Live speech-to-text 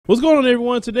What's going on,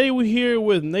 everyone? Today we're here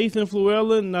with Nathan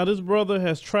Fluellen. Now, this brother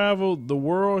has traveled the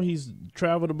world. He's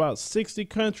traveled about 60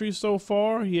 countries so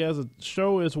far. He has a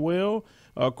show as well,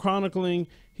 chronicling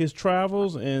his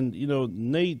travels. And,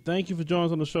 Nate, thank you for joining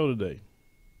us on the show today.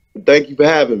 Thank you for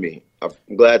having me. I'm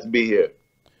glad to be here.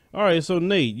 All right, so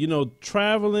Nate,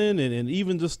 traveling and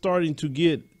even just starting to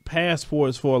get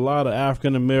passports for a lot of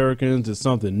African Americans is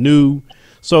something new.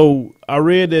 So I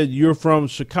read that you're from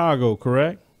Chicago,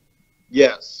 correct?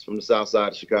 Yes, from the south side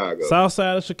of Chicago. South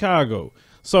side of Chicago.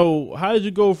 So how did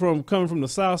you go from coming from the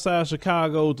south side of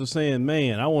Chicago to saying,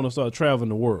 man, I want to start traveling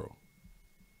the world?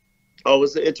 Oh,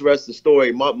 it's an interesting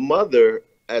story. My mother,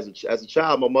 as a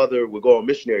child, my mother would go on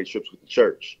missionary trips with the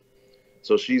church.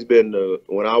 So she's been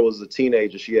when I was a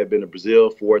teenager, she had been to Brazil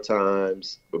 4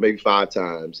 times, or maybe 5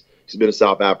 times. She's been to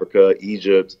South Africa,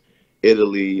 Egypt,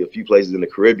 Italy, a few places in the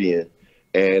Caribbean.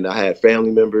 And I had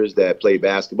family members that played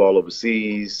basketball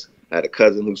overseas. I had a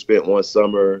cousin who spent one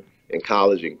summer in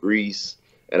college in Greece.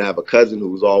 And I have a cousin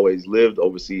who's always lived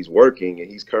overseas working,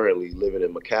 and he's currently living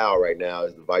in Macau right now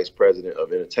as the vice president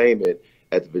of entertainment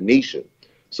at the Venetian.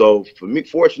 So for me,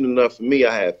 fortunate enough for me,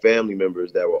 I had family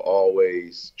members that were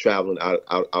always traveling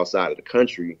outside of the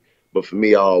country. But for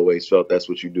me, I always felt that's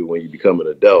what you do when you become an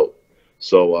adult.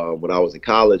 So when I was in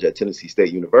college at Tennessee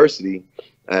State University,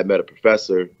 I had met a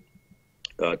professor,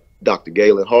 Dr.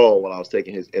 Galen Hall, while I was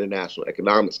taking his international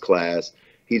economics class.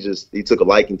 He took a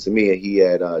liking to me, and he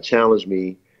had challenged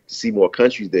me to see more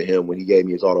countries than him when he gave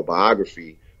me his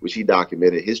autobiography, which he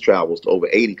documented his travels to over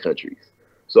 80 countries.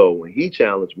 So when he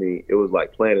challenged me, it was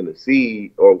like planting the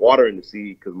seed or watering the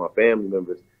seed, because my family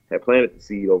members had planted the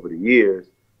seed over the years.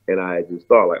 And I had just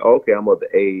thought like, okay, I'm of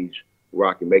the age where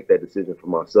I can make that decision for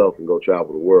myself and go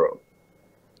travel the world.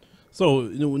 So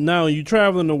now you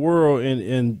traveling the world,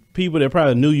 and people that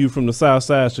probably knew you from the south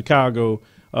side of Chicago,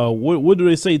 what do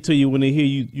they say to you when they hear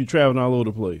you traveling all over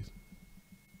the place?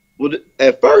 Well,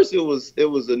 at first it was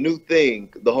a new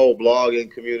thing, the whole blogging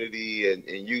community and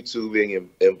YouTubing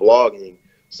and blogging.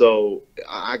 So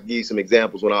I can give you some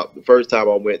examples. The first time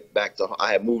I went back to,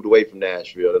 I had moved away from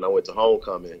Nashville, and I went to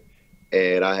homecoming,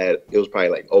 and it was probably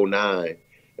like '09,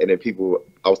 and then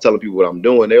I was telling people what I'm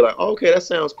doing. They're like, oh, okay, that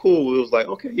sounds cool. It was like,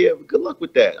 okay, yeah, good luck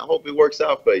with that. I hope it works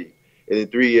out for you. And then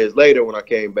 3 years later, when I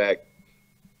came back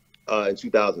in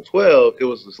 2012, it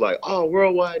was just like, oh,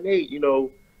 Worldwide Nate,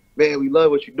 man, we love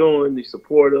what you're doing. You're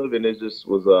supportive, and it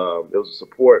was a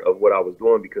support of what I was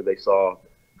doing, because they saw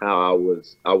how I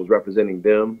was representing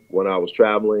them when I was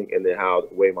traveling, and then how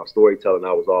the way my storytelling,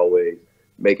 I was always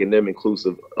making them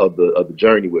inclusive of the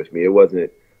journey with me. It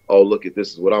wasn't, oh, look at,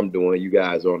 this is what I'm doing. You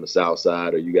guys are on the south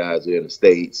side, or you guys are in the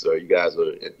States, or you guys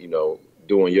are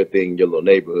doing your thing in your little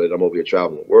neighborhood. I'm over here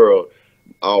traveling the world.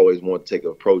 I always want to take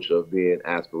an approach of being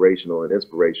aspirational and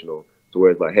inspirational, to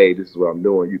where it's like, hey, this is what I'm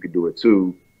doing. You can do it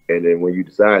too. And then when you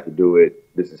decide to do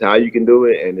it, this is how you can do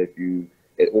it. And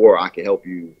or I can help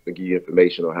you and give you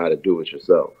information on how to do it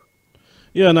yourself.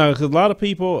 Yeah, no, because a lot of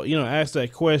people, ask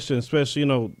that question, especially,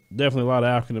 definitely a lot of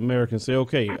African Americans say,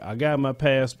 okay, I got my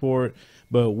passport,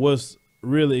 but what's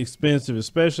really expensive,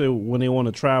 especially when they want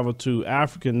to travel to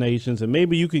African nations? And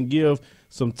maybe you can give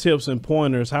some tips and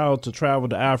pointers how to travel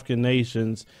to African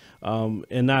nations,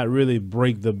 and not really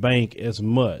break the bank as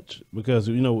much, because,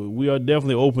 we are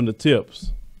definitely open to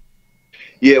tips.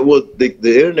 Yeah, well, the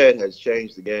internet has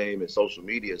changed the game and social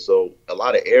media. So a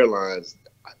lot of airlines,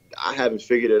 I haven't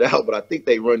figured it out, but I think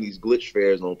they run these glitch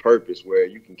fares on purpose, where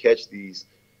you can catch these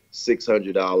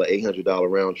 $600, $800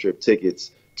 round trip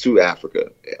tickets to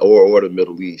Africa or the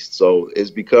Middle East. So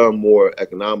it's become more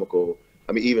economical.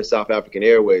 I mean, even South African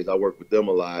Airways, I work with them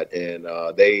a lot, and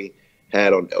they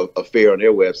had on a fare on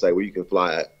their website where you can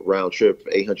fly round trip for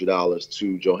 $800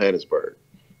 to Johannesburg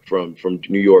from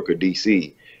New York or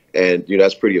DC. And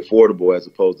that's pretty affordable, as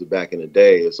opposed to back in the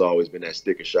day. It's always been that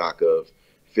sticker shock of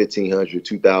 $1,500,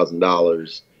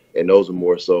 $2,000, and those are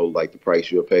more so like the price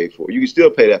you'll pay for. You can still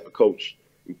pay that for coach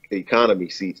economy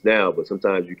seats now, but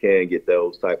sometimes you can get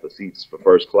those type of seats for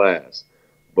first class.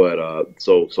 But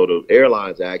so the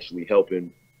airlines are actually help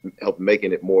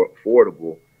making it more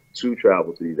affordable to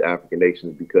travel to these African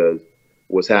nations, because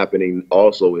what's happening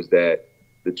also is that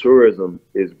the tourism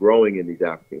is growing in these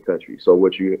African countries. So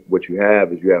you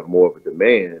have more of a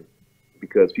demand,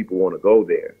 because people want to go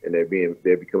there, and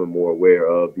they're becoming more aware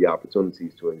of the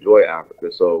opportunities to enjoy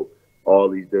Africa. So all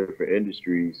these different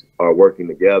industries are working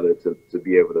together to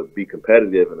be able to be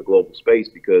competitive in a global space,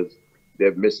 because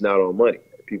they're missing out on money.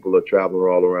 People are traveling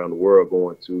all around the world,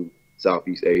 going to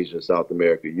Southeast Asia, South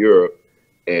America, Europe,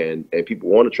 and people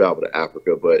want to travel to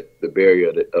Africa, but the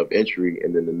barrier of entry,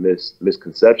 and then the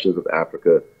misconceptions of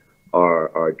Africa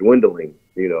are dwindling.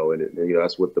 And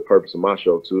that's what the purpose of my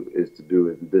show too is to do,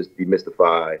 is just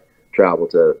demystify travel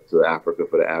to Africa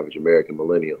for the average American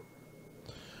millennial.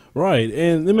 Right.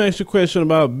 And let me ask you a question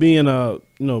about being a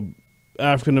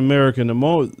African American. The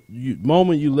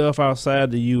moment you left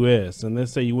outside the U.S. and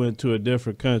let's say you went to a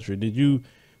different country, did you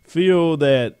feel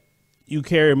that you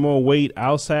carry more weight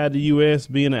outside the U.S.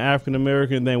 being an African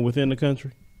American than within the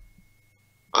country?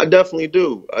 I definitely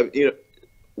do.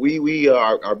 We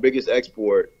are our biggest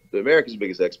export. The America's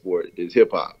biggest export is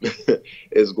hip hop.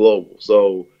 It's global.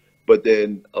 So, but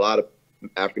then a lot of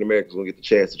African Americans don't get the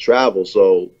chance to travel.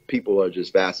 So people are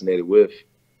just fascinated with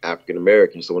African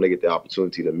Americans. So when they get the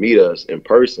opportunity to meet us in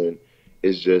person,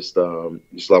 it's just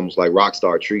almost like rock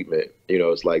star treatment.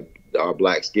 It's like our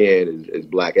black skin is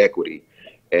black equity.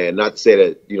 And not to say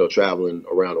that traveling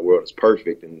around the world is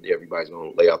perfect and everybody's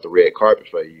going to lay out the red carpet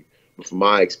for you. But from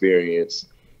my experience,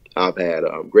 I've had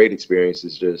great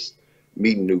experiences just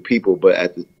meeting new people.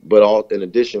 But all in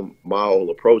addition, my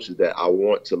whole approach is that I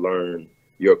want to learn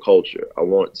your culture. I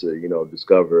want to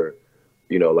discover,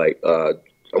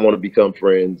 I want to become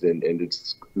friends and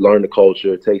just learn the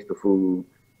culture, taste the food.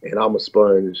 And I'm a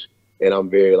sponge, and I'm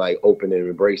very like open and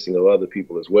embracing of other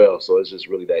people as well. So it's just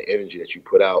really that energy that you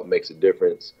put out makes a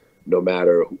difference, no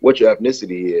matter what your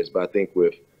ethnicity is. But I think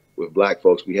with Black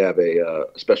folks, we have a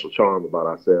special charm about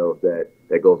ourselves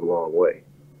that goes a long way.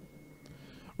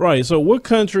 Right. So what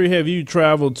country have you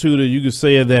traveled to that you could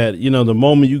say that, the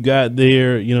moment you got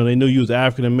there, they knew you was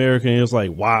African American and it was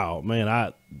like, wow,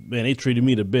 man, they treated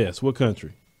me the best. What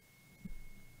country?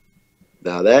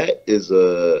 Now that's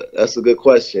a good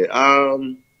question.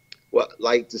 Well,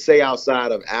 like to say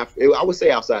outside of Africa, I would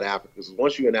say outside of Africa, because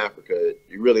once you're in Africa,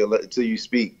 you really, until you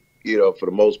speak, for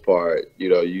the most part, you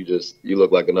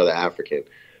look like another African.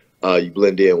 You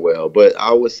blend in well. But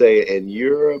I would say in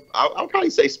Europe, I'll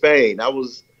probably say Spain. I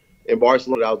was in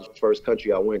Barcelona. That was the first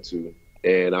country I went to,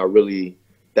 and that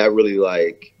really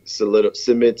like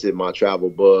cemented my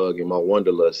travel bug and my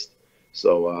wanderlust.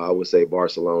 So I would say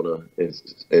Barcelona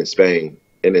and Spain,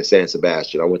 and then San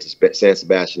Sebastian. I went to San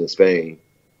Sebastian in Spain,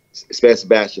 San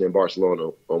Sebastian and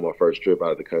Barcelona on my first trip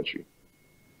out of the country.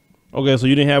 Okay, so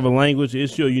you didn't have a language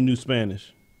issue, or you knew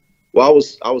Spanish? Well,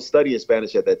 I was studying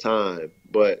Spanish at that time,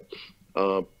 but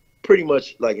um, pretty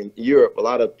much like in Europe, a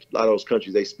lot of those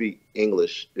countries they speak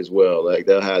English as well. Like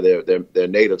they'll have their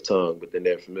native tongue, but then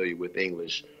they're familiar with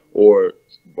English. Or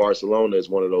Barcelona is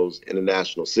one of those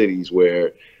international cities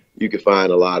where you can find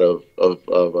a lot of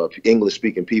English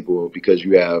speaking people, because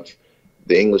you have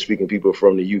the English speaking people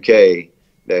from the UK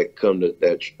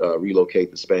that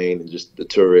relocate to Spain, and just the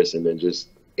tourists, and then just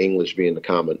English being the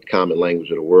common language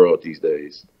of the world these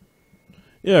days.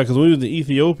 Yeah, because when we was in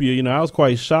Ethiopia, I was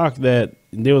quite shocked that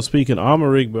they were speaking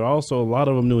Amharic, but also a lot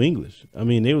of them knew English. I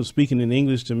mean, they were speaking in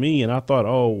English to me, and I thought,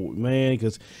 oh man,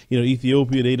 because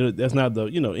Ethiopia, that's not the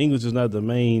English is not the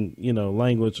main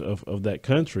language of that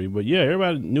country. But yeah,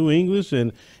 everybody knew English,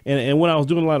 and when I was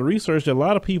doing a lot of research, a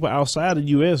lot of people outside the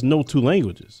U.S. know two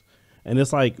languages, and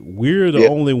it's like we're the Yeah,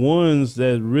 only ones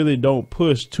that really don't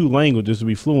push two languages to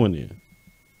be fluent in.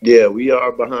 yeah, we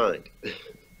are behind.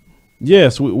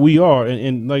 Yes, we are,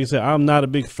 and like I said, I'm not a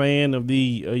big fan of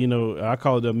the, I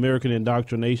call it the American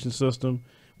indoctrination system.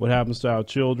 What happens to our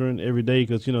children every day?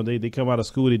 Because they come out of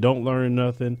school, they don't learn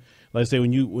nothing. Like I say,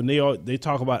 when they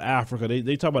talk about Africa,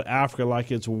 they talk about Africa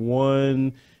like it's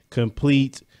one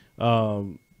complete,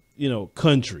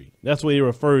 country. That's the way they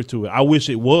refer to it. I wish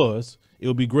it was. It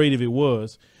would be great if it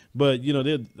was, but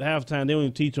they half the time they don't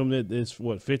even teach them that it's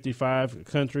 55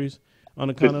 countries on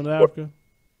the continent of 54. Africa.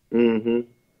 Hmm.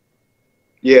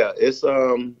 Yeah, it's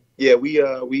yeah,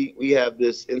 we have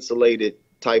this insulated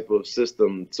type of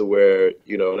system to where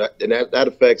that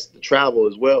affects the travel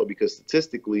as well, because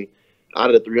statistically,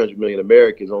 out of the 300 million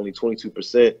Americans, only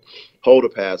 22% hold a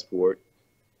passport,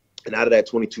 and out of that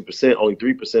 22%, only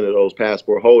 3% of those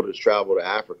passport holders travel to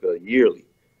Africa yearly.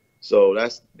 So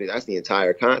that's the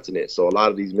entire continent. So a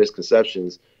lot of these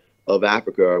misconceptions of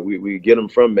Africa, we get them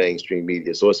from mainstream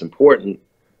media. So it's important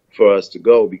for us to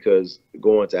go, because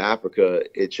going to Africa,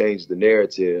 it changed the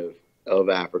narrative of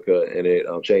Africa, and it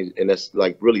changed, and that's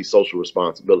like really social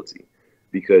responsibility,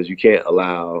 because you can't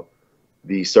allow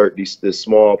this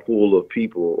small pool of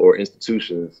people or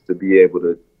institutions to be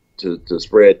able to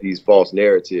spread these false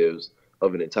narratives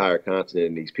of an entire continent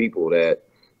and these people that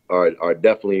are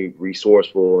definitely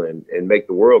resourceful and make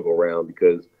the world go round,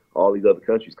 because all these other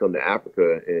countries come to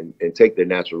Africa and take their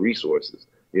natural resources.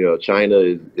 China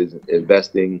is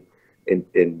investing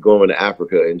in going to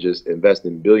Africa and just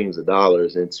investing billions of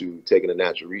dollars into taking the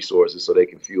natural resources so they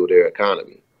can fuel their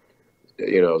economy.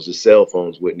 You know, just cell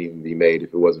phones wouldn't even be made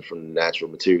if it wasn't from the natural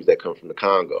materials that come from the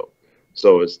Congo.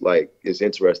 So it's like it's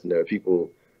interesting that people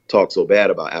talk so bad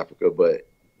about Africa, but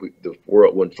the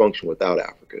world wouldn't function without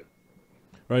Africa.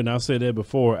 Right now, I said that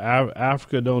before.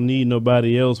 Africa don't need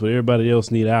nobody else, but everybody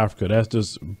else need Africa. That's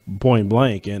just point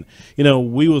blank. And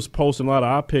we was posting a lot of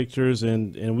our pictures,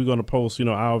 and we're gonna post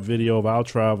our video of our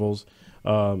travels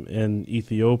in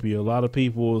Ethiopia. A lot of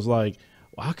people was like,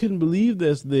 well, I couldn't believe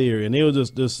that's there, and they were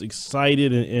just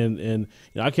excited, and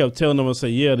I kept telling them, I say,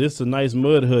 yeah, this is a nice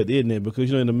mud hut, isn't it? Because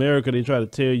in America they try to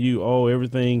tell you, oh,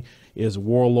 everything is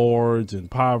warlords and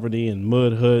poverty and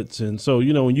mud huts, and so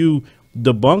when you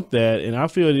debunk that, and I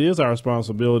feel it is our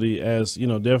responsibility as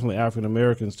definitely African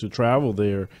Americans to travel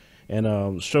there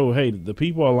and show, hey, the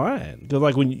people are lying. Because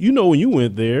like when you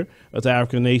went there as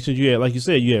African nations, you had, like you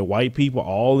said, you had white people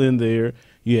all in there,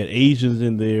 you had Asians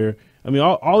in there. I mean,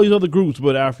 all these other groups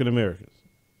but African Americans.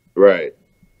 Right.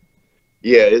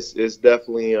 Yeah, it's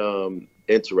definitely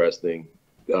interesting.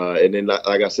 And then,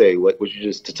 like I say, what you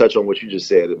just to touch on what you just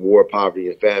said, war, poverty,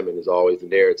 and famine is always the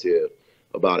narrative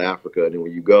about Africa. And then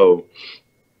when you go,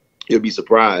 you'll be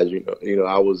surprised.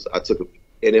 I took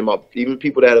and then even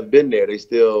people that have been there, they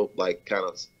still like kind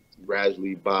of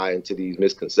gradually buy into these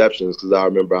misconceptions. Because I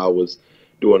remember I was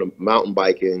doing a mountain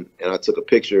biking, and I took a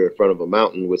picture in front of a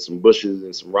mountain with some bushes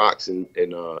and some rocks and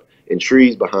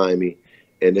trees behind me.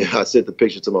 And then I sent the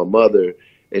picture to my mother,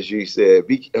 and she said,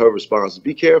 her response was,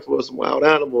 "Be careful of some wild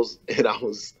animals." And I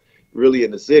was really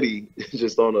in the city,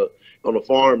 just on a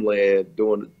farmland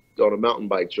on a mountain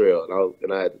bike trail,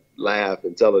 and I had to laugh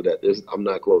and tell her that I'm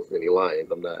not close to any lions.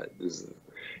 I'm not.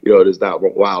 There's not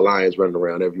wild lions running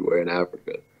around everywhere in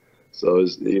Africa. So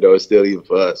it's still, even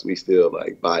for us, we still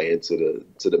like buy into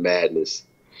the madness.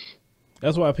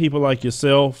 That's why people like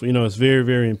yourself, it's very,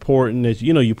 very important that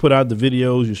you put out the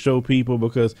videos, you show people,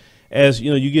 because as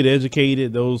you get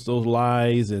educated, those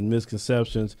lies and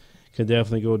misconceptions can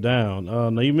definitely go down.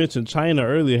 Now you mentioned China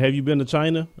earlier. Have you been to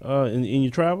China in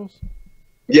your travels?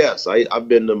 Yes, I've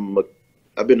been to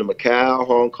Macau,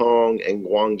 Hong Kong, and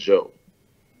Guangzhou.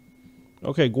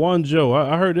 Okay, Guangzhou.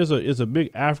 I heard there's a big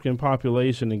African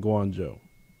population in Guangzhou.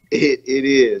 It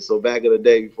is. So back in the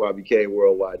day, before I became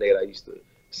worldwide data, I used to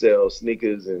sell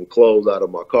sneakers and clothes out of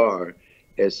my car,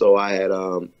 and so I had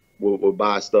would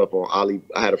buy stuff on Ali.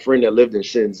 I had a friend that lived in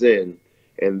Shenzhen,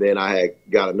 and then I had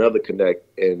got another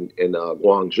connect in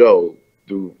Guangzhou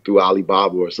through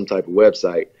Alibaba or some type of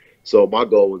website. So my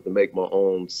goal was to make my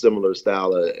own similar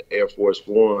style of Air Force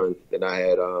One. And I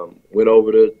had went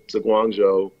over to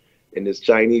Guangzhou, and this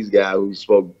Chinese guy who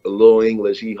spoke a little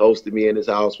English, he hosted me in his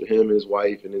house with him, his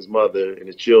wife, and his mother and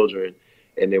his children.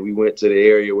 And then we went to the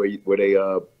area where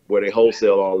they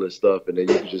wholesale all this stuff, and then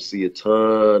you could just see a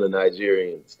ton of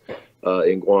Nigerians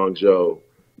in Guangzhou,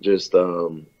 just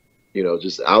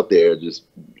just out there, just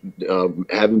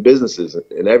having businesses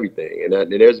and everything.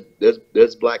 And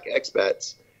there's black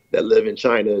expats that live in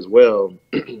China as well,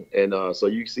 and so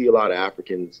you see a lot of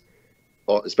Africans,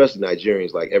 especially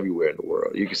Nigerians, like everywhere in the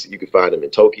world. You can find them in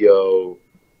Tokyo.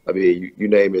 I mean, you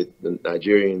name it, the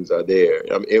Nigerians are there.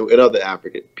 I mean, and other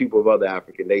people of other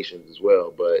African nations as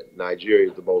well. But Nigeria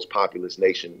is the most populous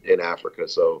nation in Africa,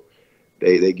 so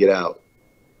they get out.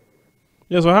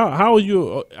 Yeah. So how were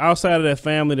you outside of that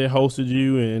family that hosted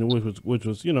you, and which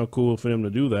was cool for them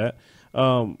to do that?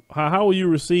 How were you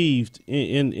received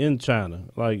in China?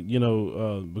 Like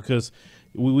because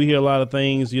we hear a lot of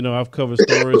things. I've covered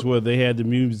stories where they had the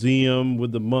museum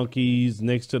with the monkeys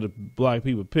next to the black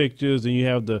people pictures, and you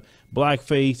have the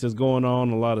blackface that's going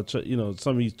on. A lot of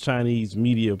some of these Chinese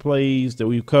media plays that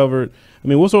we've covered. I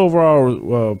mean, what's the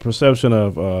overall perception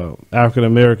of African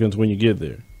Americans when you get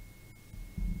there?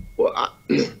 Well,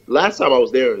 last time I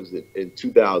was there was in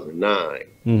 2009.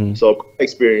 Mm-hmm. So my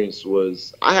experience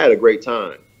was, I had a great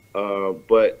time.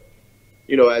 But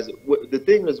the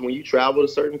thing is, when you travel to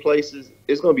certain places,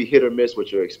 it's going to be hit or miss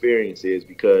what your experience is,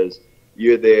 because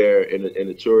you're there in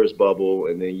a tourist bubble,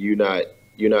 and then you're not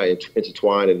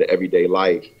intertwined in the everyday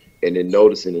life, and then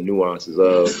noticing the nuances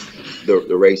of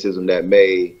the racism that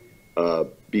may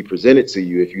be presented to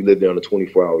you if you live there on a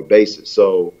 24-hour basis.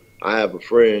 So I have a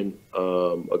friend,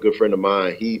 a good friend of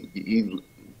mine. He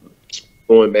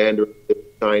fluent Mandarin,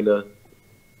 China,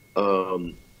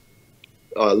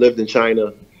 lived in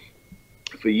China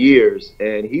for years,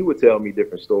 and he would tell me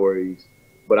different stories.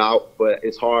 But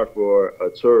it's hard for a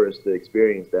tourist to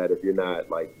experience that if you're not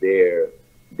like there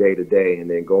day to day, and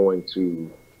then going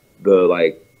to the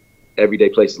like everyday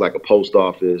places like a post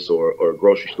office or a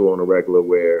grocery store on a regular,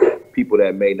 where people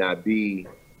that may not be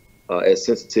as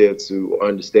sensitive to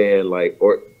understand, like,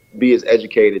 or be as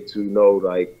educated to know,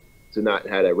 like, to not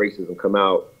have that racism come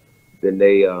out, then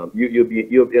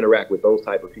you'll interact with those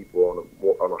type of people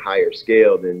on a higher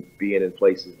scale than being in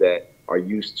places that are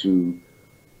used to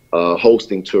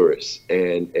hosting tourists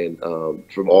and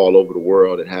from all over the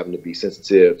world, and having to be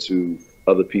sensitive to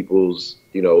other people's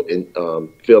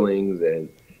feelings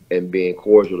and being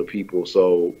cordial to people.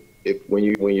 So when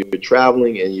you're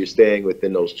traveling and you're staying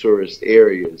within those tourist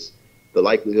areas, the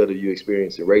likelihood of you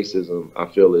experiencing racism, I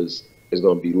feel, is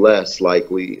going to be less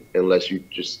likely unless you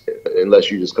just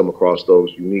come across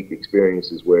those unique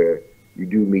experiences where you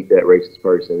do meet that racist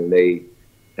person and they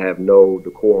have no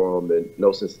decorum and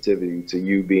no sensitivity to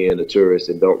you being a tourist,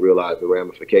 and don't realize the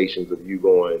ramifications of you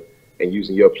going and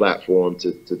using your platform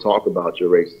to talk about your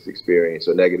racist experience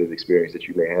or negative experience that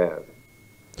you may have.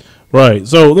 Right.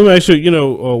 So let me ask you,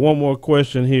 one more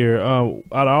question here. Out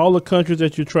of all the countries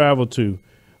that you travel to,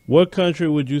 what country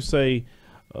would you say,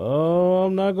 oh,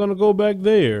 I'm not going to go back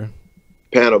there?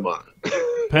 Panama.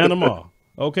 Panama.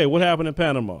 Okay. What happened in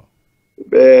Panama?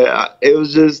 Man, it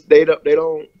was just they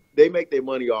make their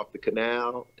money off the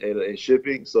canal and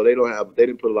shipping, so they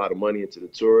didn't put a lot of money into the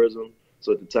tourism.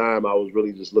 So at the time, I was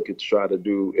really just looking to try to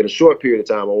do, in a short period of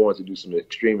time, I wanted to do some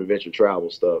extreme adventure travel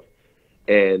stuff,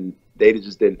 and they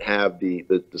just didn't have the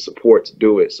support to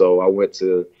do it. So I went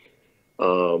to,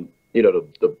 the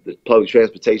public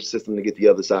transportation system to get the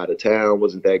other side of town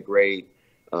wasn't that great.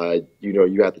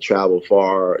 You have to travel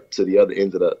far to the other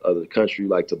end of the country,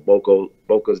 like to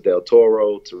Bocas del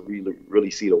Toro, to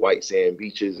really see the white sand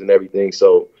beaches and everything.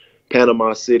 So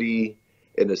Panama City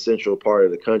in the central part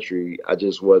of the country, I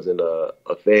just wasn't a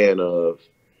fan of,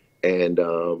 and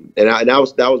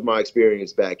that was my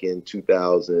experience back in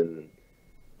 2000,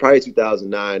 probably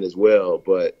 2009 as well.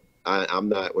 But I'm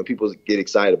not, when people get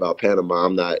excited about Panama,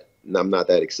 I'm not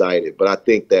that excited. But I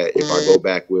think that if I go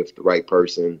back with the right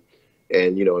person,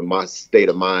 and in my state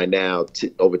of mind now,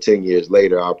 over 10 years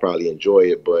later, I'll probably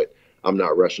enjoy it. But I'm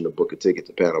not rushing to book a ticket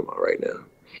to Panama right now.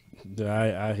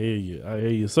 I hear you. I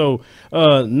hear you. So,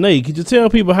 Nate, could you tell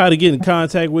people how to get in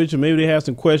contact with you? Maybe they have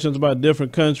some questions about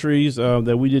different countries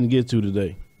that we didn't get to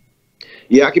today.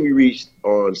 Yeah, I can be reached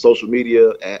on social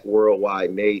media at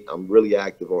Worldwide Nate. I'm really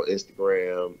active on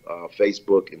Instagram,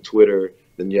 Facebook, and Twitter.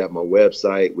 Then you have my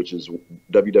website, which is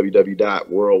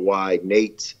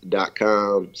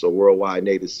www.worldwidenate.com. So Worldwide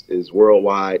Nate is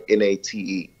Worldwide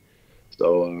NATE.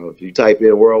 So if you type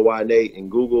in Worldwide Nate in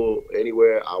Google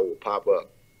anywhere, I will pop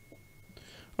up.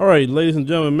 All right, ladies and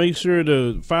gentlemen, make sure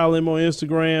to follow him on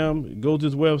Instagram. Go to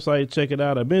his website, check it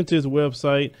out. I've been to his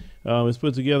website. It's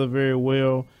put together very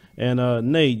well. And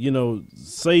Nate,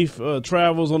 safe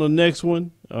travels on the next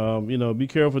one. Be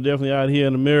careful definitely out here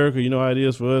in America. You know how it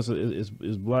is for us. It's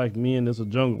black men. It's a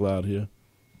jungle out here.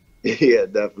 Yeah,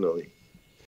 definitely.